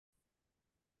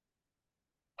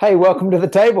Hey, welcome to the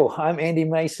table. I'm Andy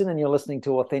Mason, and you're listening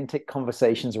to authentic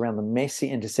conversations around the messy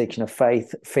intersection of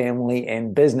faith, family,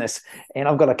 and business. And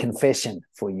I've got a confession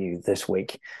for you this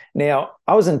week. Now,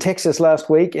 I was in Texas last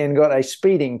week and got a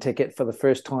speeding ticket for the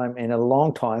first time in a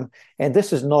long time. And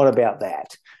this is not about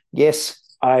that. Yes,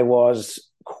 I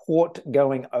was caught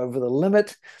going over the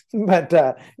limit, but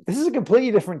this is a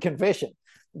completely different confession.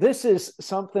 This is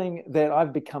something that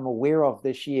I've become aware of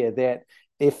this year, that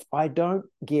if I don't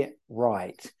get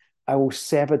right, I will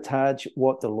sabotage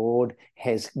what the Lord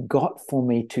has got for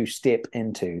me to step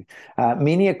into.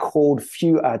 Many are called,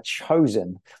 few are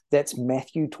chosen. That's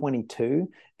Matthew 22.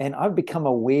 And I've become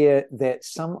aware that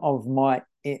some of my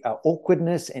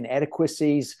awkwardness,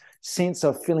 inadequacies, sense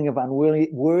of feeling of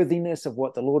unworthiness of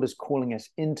what the Lord is calling us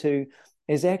into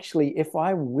is actually, if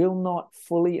I will not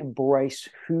fully embrace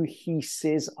who He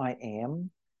says I am,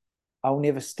 I'll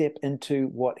never step into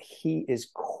what He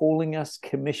is calling us,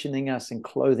 commissioning us, and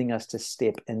clothing us to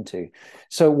step into.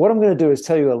 So what I'm going to do is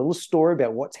tell you a little story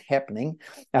about what's happening,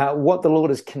 what the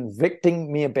Lord is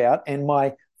convicting me about, and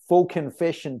my full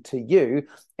confession to you,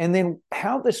 and then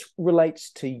how this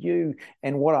relates to you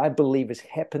and what I believe is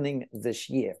happening this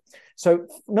year. So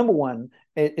number one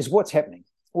is what's happening.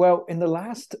 Well, in the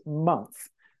last month,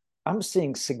 I'm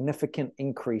seeing significant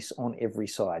increase on every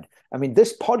side. I mean,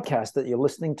 this podcast that you're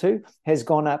listening to has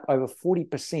gone up over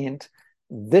 40%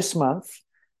 this month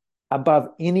above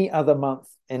any other month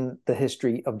in the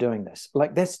history of doing this.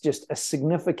 Like, that's just a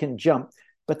significant jump,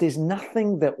 but there's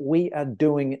nothing that we are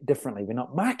doing differently. We're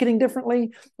not marketing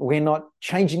differently. We're not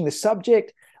changing the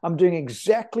subject. I'm doing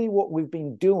exactly what we've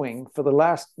been doing for the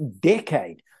last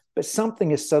decade, but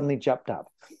something has suddenly jumped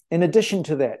up. In addition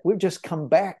to that, we've just come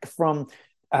back from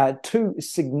two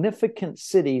significant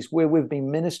cities where we've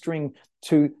been ministering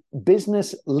to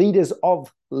business leaders of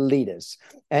leaders.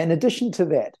 In addition to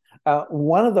that,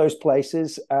 one of those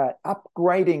places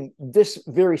upgrading this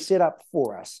very setup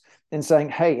for us and saying,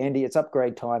 hey, Andy, it's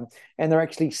upgrade time. And they're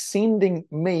actually sending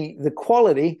me the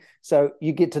quality, so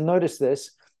you get to notice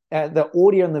this, the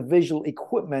audio and the visual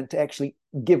equipment to actually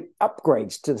give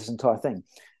upgrades to this entire thing.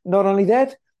 Not only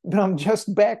that, but I'm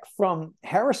just back from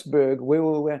Harrisburg, where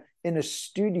we were in a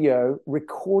studio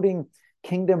recording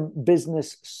Kingdom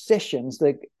Business sessions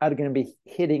that are going to be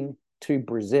heading to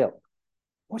Brazil.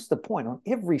 What's the point? On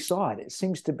every side, it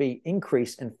seems to be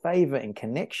increase in favor and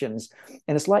connections,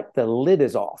 and it's like the lid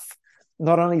is off.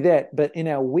 Not only that, but in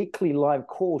our weekly live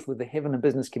calls with the Heaven and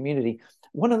Business community,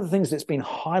 one of the things that's been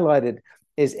highlighted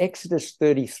is Exodus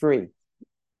 33.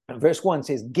 Verse 1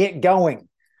 says, get going.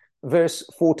 Verse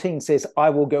 14 says,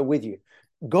 I will go with you.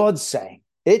 God's saying,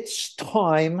 it's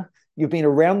time. You've been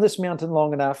around this mountain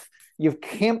long enough. You've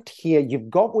camped here. You've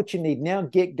got what you need. Now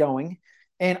get going,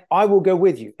 and I will go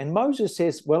with you. And Moses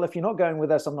says, well, if you're not going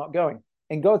with us, I'm not going.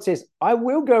 And God says, I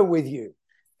will go with you.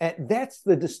 And that's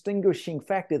the distinguishing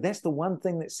factor. That's the one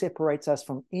thing that separates us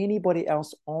from anybody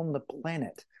else on the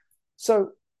planet.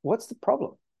 So what's the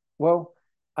problem? Well,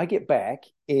 I get back,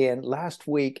 and last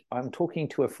week I'm talking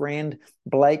to a friend,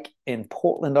 Blake, in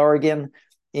Portland, Oregon,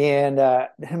 and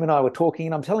him and I were talking,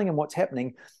 and I'm telling him what's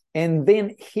happening, and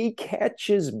then he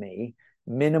catches me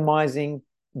minimizing,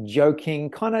 joking,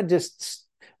 kind of just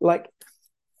like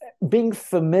being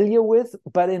familiar with,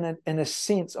 but in a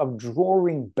sense of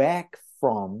drawing back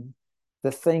from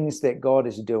the things that God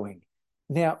is doing.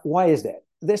 Now, why is that?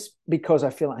 This because I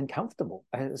feel uncomfortable.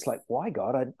 And it's like, why,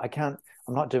 God? I can't,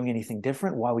 I'm not doing anything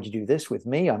different. Why would you do this with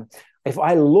me? If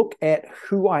I look at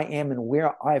who I am and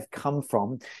where I've come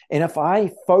from, and if I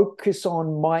focus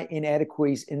on my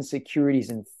inadequacies,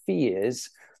 insecurities, and fears,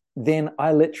 then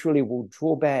I literally will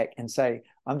draw back and say,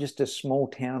 I'm just a small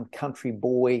town country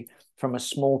boy from a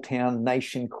small town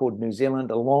nation called New Zealand,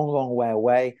 a long, long way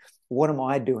away. What am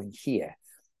I doing here?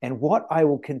 And what I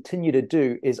will continue to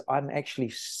do is I'm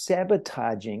actually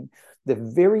sabotaging the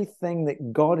very thing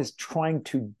that God is trying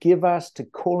to give us, to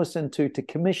call us into, to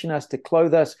commission us, to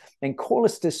clothe us, and call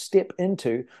us to step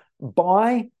into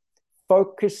by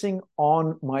focusing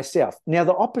on myself. Now,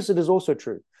 the opposite is also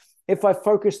true. If I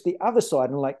focus the other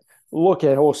side and like, look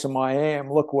how awesome I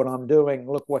am, look what I'm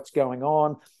doing, look what's going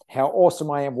on, how awesome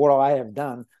I am, what I have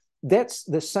done, that's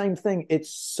the same thing.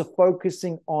 It's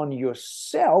focusing on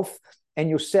yourself, and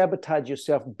you'll sabotage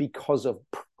yourself because of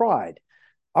pride.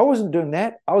 I wasn't doing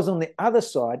that. I was on the other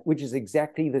side, which is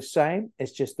exactly the same.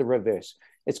 It's just the reverse.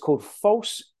 It's called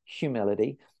false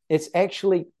humility. It's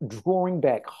actually drawing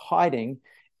back, hiding.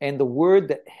 And the word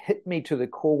that hit me to the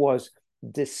core was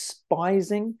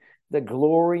despising the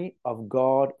glory of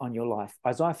God on your life.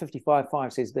 Isaiah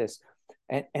 55:5 says this,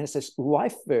 and it's this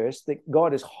life verse that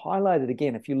God has highlighted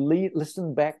again. If you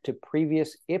listen back to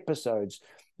previous episodes,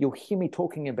 you'll hear me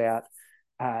talking about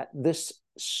this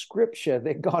scripture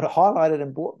that God highlighted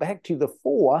and brought back to the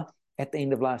fore at the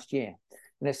end of last year.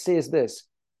 And it says this: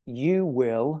 you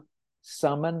will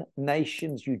summon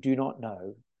nations you do not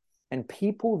know, and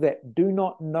people that do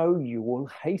not know you will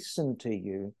hasten to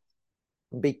you,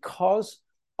 because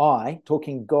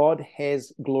talking God,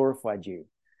 has glorified you.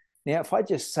 Now, if I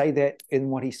just say that in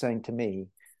what he's saying to me,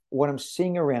 what I'm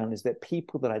seeing around is that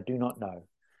people that I do not know,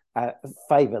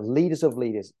 favor, leaders of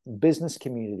leaders, business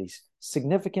communities,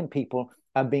 significant people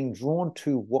are being drawn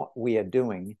to what we are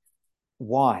doing.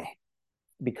 Why?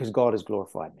 Because God has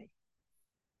glorified me.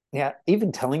 Now,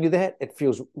 even telling you that, it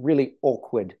feels really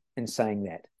awkward in saying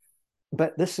that.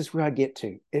 But this is where I get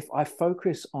to. If I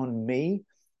focus on me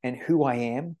and who I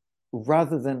am,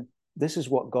 rather than this is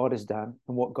what God has done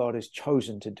and what God has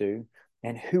chosen to do,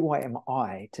 and who am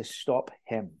I to stop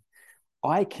him,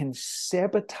 I can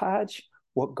sabotage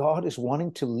what God is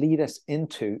wanting to lead us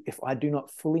into if I do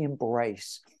not fully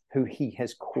embrace who he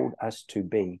has called us to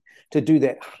be. To do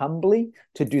that humbly,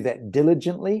 to do that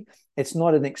diligently. It's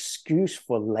not an excuse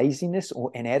for laziness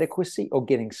or inadequacy or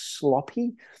getting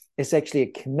sloppy. It's actually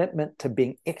a commitment to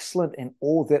being excellent in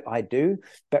all that I do,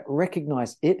 but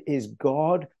recognize it is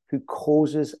God who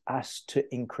causes us to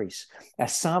increase.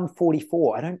 Psalm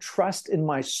 44, I don't trust in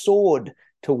my sword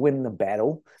to win the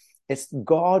battle. It's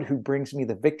God who brings me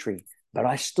the victory. But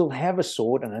I still have a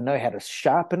sword, and I know how to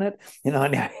sharpen it, and I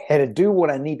know how to do what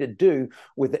I need to do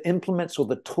with the implements or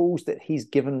the tools that he's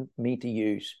given me to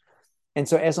use. And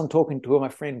so as I'm talking to my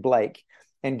friend Blake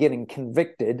and getting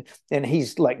convicted, and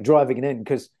he's like driving it in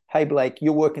because, hey, Blake,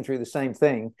 you're working through the same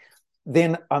thing,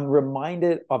 then I'm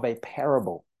reminded of a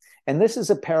parable. And this is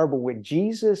a parable where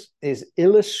Jesus is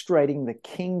illustrating the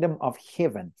kingdom of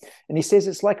heaven. And he says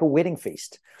it's like a wedding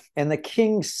feast. And the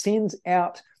king sends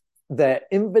out the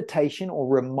invitation or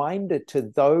reminder to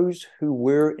those who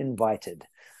were invited.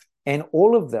 And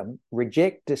all of them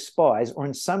reject, despise, or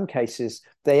in some cases,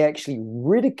 they actually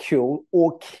ridicule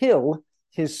or kill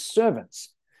his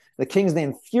servants. The king's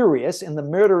then furious, and the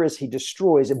murderers he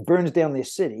destroys, it burns down their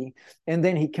city. And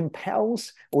then he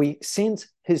compels, or he sends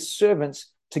his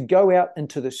servants to go out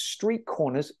into the street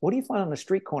corners. What do you find on the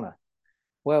street corner?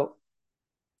 Well,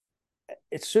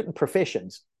 it's certain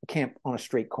professions camp on a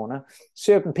street corner,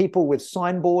 certain people with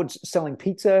signboards selling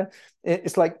pizza.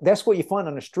 It's like that's what you find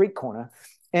on a street corner.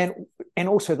 And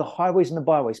also the highways and the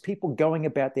byways, people going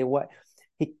about their way.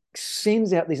 He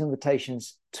sends out these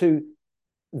invitations to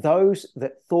those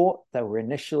that thought they were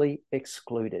initially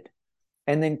excluded,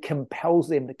 and then compels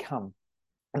them to come.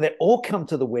 And they all come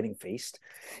to the wedding feast.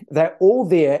 They're all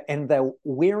there, and they're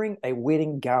wearing a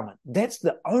wedding garment. That's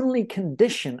the only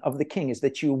condition of the king, is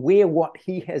that you wear what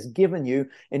he has given you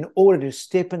in order to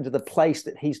step into the place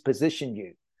that he's positioned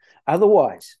you.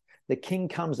 Otherwise, the king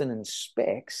comes and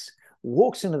inspects,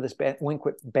 walks into this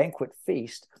banquet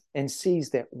feast, and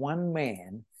sees that one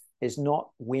man is not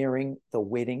wearing the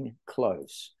wedding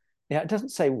clothes. Now, it doesn't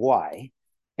say why.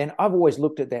 And I've always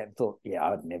looked at that and thought, yeah,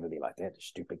 I'd never be like that, the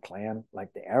stupid clown,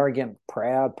 like the arrogant,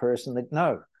 proud person that,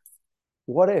 no.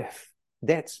 What if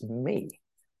that's me,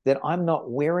 that I'm not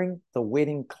wearing the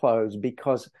wedding clothes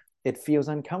because it feels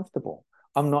uncomfortable?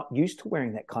 I'm not used to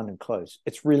wearing that kind of clothes.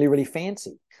 It's really, really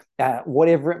fancy.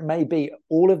 Whatever it may be,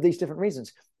 all of these different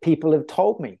reasons. People have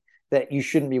told me that you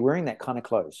shouldn't be wearing that kind of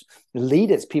clothes.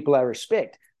 Leaders, people I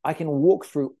respect, I can walk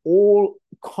through all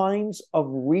kinds of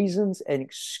reasons and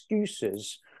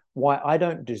excuses why I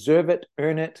don't deserve it,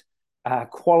 earn it,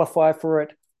 qualify for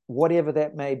it, whatever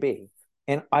that may be.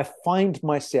 And I find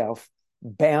myself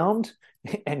bound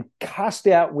and cast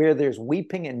out where there's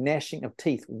weeping and gnashing of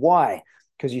teeth. Why?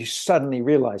 Because you suddenly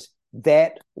realize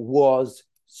that was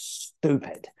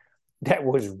stupid. That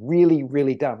was really,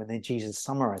 really dumb. And then Jesus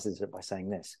summarizes it by saying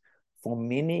this: for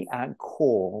many are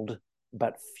called,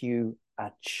 but few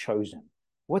are chosen.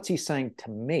 What's he saying to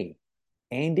me?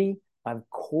 Andy, I've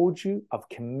called you, I've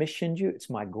commissioned you. It's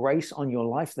my grace on your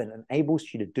life that enables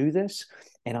you to do this.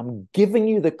 And I'm giving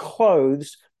you the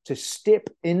clothes to step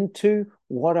into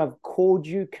what I've called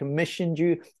you, commissioned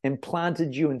you, and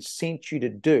planted you and sent you to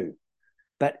do.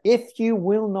 But if you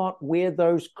will not wear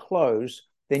those clothes,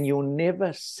 then you'll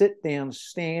never sit down,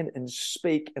 stand, and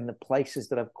speak in the places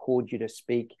that I've called you to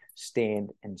speak,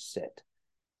 stand, and sit.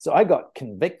 So I got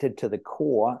convicted to the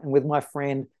core. And with my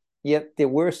friend, yet there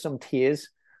were some tears.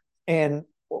 And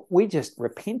we just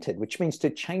repented, which means to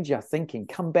change our thinking,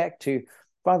 come back to,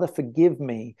 Father, forgive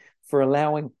me for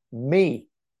allowing me,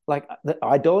 like the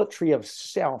idolatry of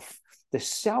self, the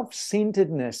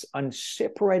self-centeredness on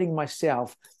separating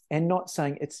myself and not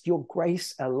saying it's your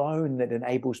grace alone that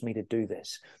enables me to do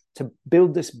this. to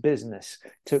build this business,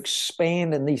 to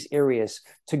expand in these areas,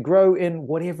 to grow in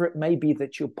whatever it may be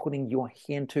that you're putting your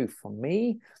hand to. For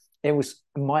me, it was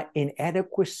my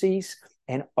inadequacies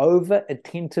and over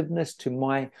attentiveness to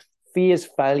my fears,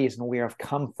 failures, and where I've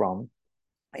come from,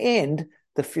 and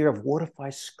the fear of, what if I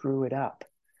screw it up?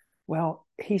 Well,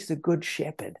 he's the good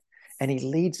shepherd, and he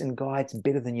leads and guides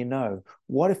better than you know.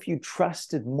 What if you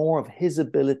trusted more of his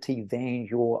ability than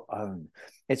your own?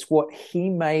 It's what he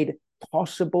made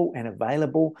possible and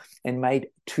available and made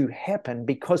to happen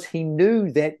because he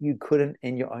knew that you couldn't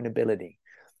in your own ability.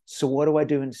 So what do I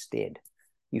do instead?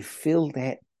 You fill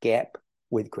that gap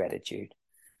with gratitude.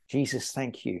 Jesus,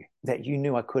 thank you that you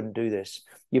knew I couldn't do this.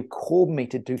 You've called me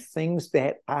to do things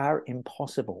that are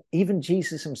impossible. Even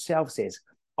Jesus himself says,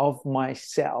 of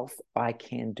myself, I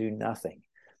can do nothing.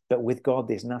 But with God,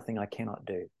 there's nothing I cannot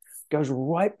do. Goes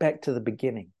right back to the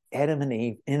beginning. Adam and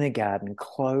Eve in a garden,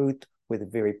 clothed with the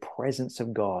very presence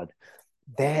of God.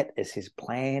 That is his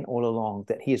plan all along,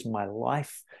 that he is my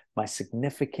life, my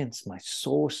significance, my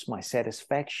source, my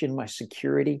satisfaction, my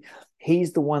security.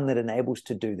 He's the one that enables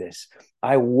to do this.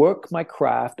 I work my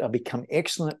craft, I become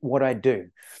excellent at what I do,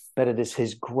 but it is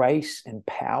his grace and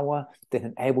power that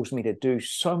enables me to do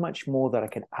so much more that I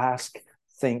can ask,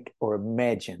 think, or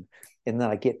imagine, and then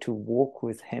I get to walk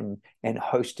with him and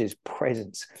host his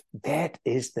presence. That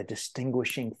is the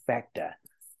distinguishing factor.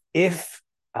 If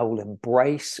I will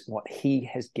embrace what he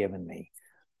has given me,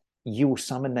 you will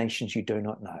summon nations you do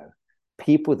not know.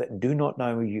 People that do not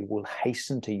know you will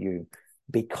hasten to you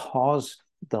because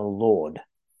the Lord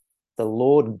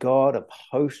God of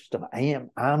hosts, of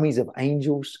armies of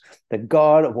angels, the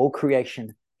God of all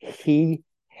creation, he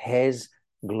has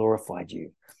glorified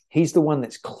you. He's the one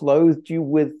that's clothed you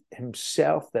with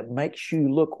himself, that makes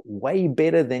you look way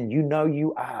better than you know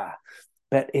you are.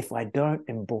 But if I don't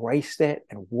embrace that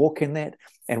and walk in that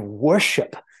and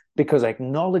worship, because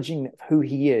acknowledging who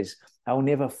he is, I'll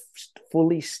never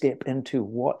fully step into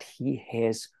what he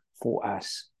has for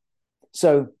us.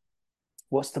 So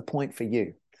what's the point for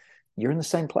you? You're in the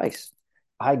same place.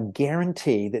 I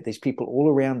guarantee that there's people all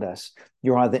around us.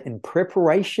 You're either in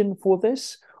preparation for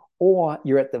this, or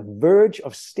you're at the verge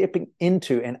of stepping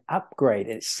into an upgrade,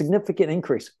 a significant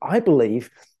increase. I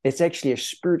believe it's actually a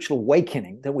spiritual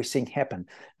awakening that we're seeing happen.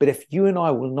 But if you and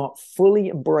I will not fully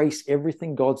embrace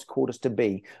everything God's called us to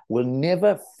be, we'll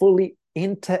never fully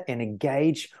enter and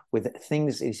engage with the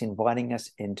things he's inviting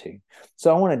us into.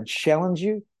 So I want to challenge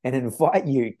you and invite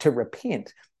you to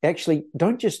repent. Actually,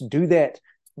 don't just do that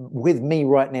with me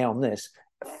right now on this.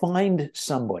 Find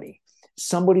somebody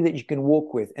that you can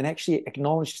walk with and actually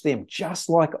acknowledge them, just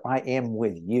like I am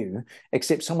with you,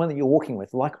 except someone that you're walking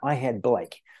with, like I had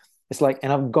Blake. It's like,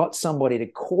 and I've got somebody to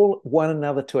call one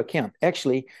another to account.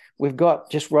 Actually, we've got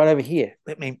just right over here.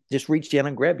 Let me just reach down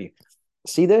and grab you.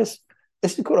 See this?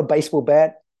 This is called a baseball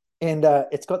bat, and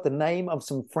it's got the name of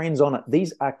some friends on it.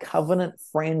 These are covenant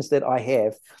friends that I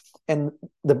have. And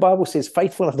the Bible says,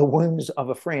 faithful are the wounds of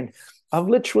a friend. I've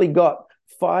literally got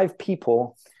 5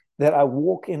 people that I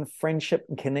walk in friendship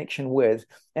and connection with,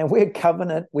 and we're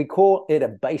covenant. We call it a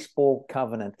baseball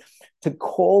covenant, to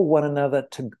call one another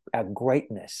to our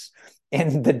greatness.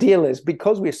 And the deal is,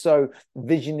 because we're so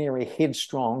visionary,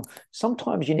 headstrong,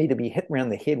 sometimes you need to be hit around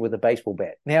the head with a baseball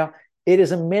bat. Now, it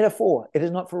is a metaphor. It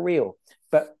is not for real.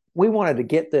 But we wanted to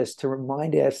get this to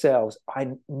remind ourselves,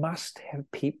 I must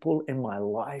have people in my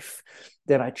life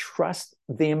that I trust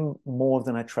them more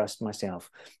than I trust myself,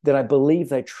 that I believe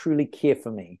they truly care for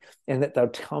me, and that they'll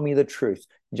tell me the truth,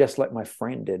 just like my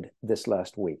friend did this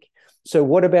last week. So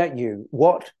what about you?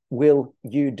 What will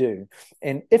you do?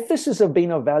 And if this has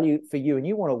been of value for you and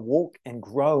you want to walk and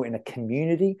grow in a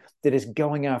community that is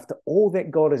going after all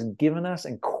that God has given us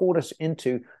and called us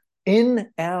into in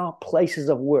our places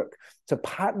of work, to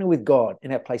partner with God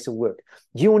in our place of work,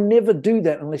 you will never do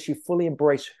that unless you fully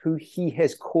embrace who he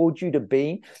has called you to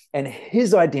be and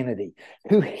his identity,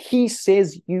 who he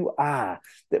says you are.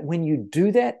 That when you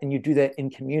do that, and you do that in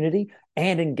community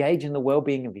and engage in the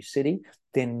well-being of your city,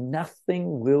 then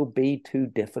nothing will be too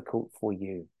difficult for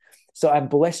you. So I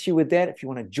bless you with that. If you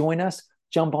want to join us,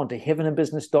 jump onto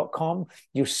heavenandbusiness.com.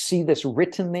 You'll see this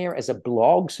written there as a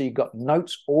blog. So you've got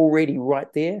notes already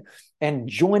right there. And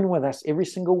join with us every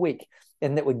single week.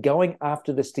 And that we're going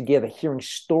after this together, hearing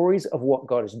stories of what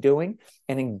God is doing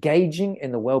and engaging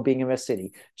in the well-being of our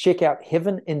city. Check out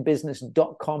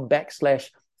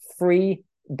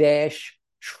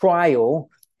heavenandbusiness.com/free-trial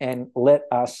and let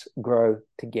us grow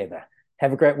together.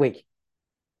 Have a great week.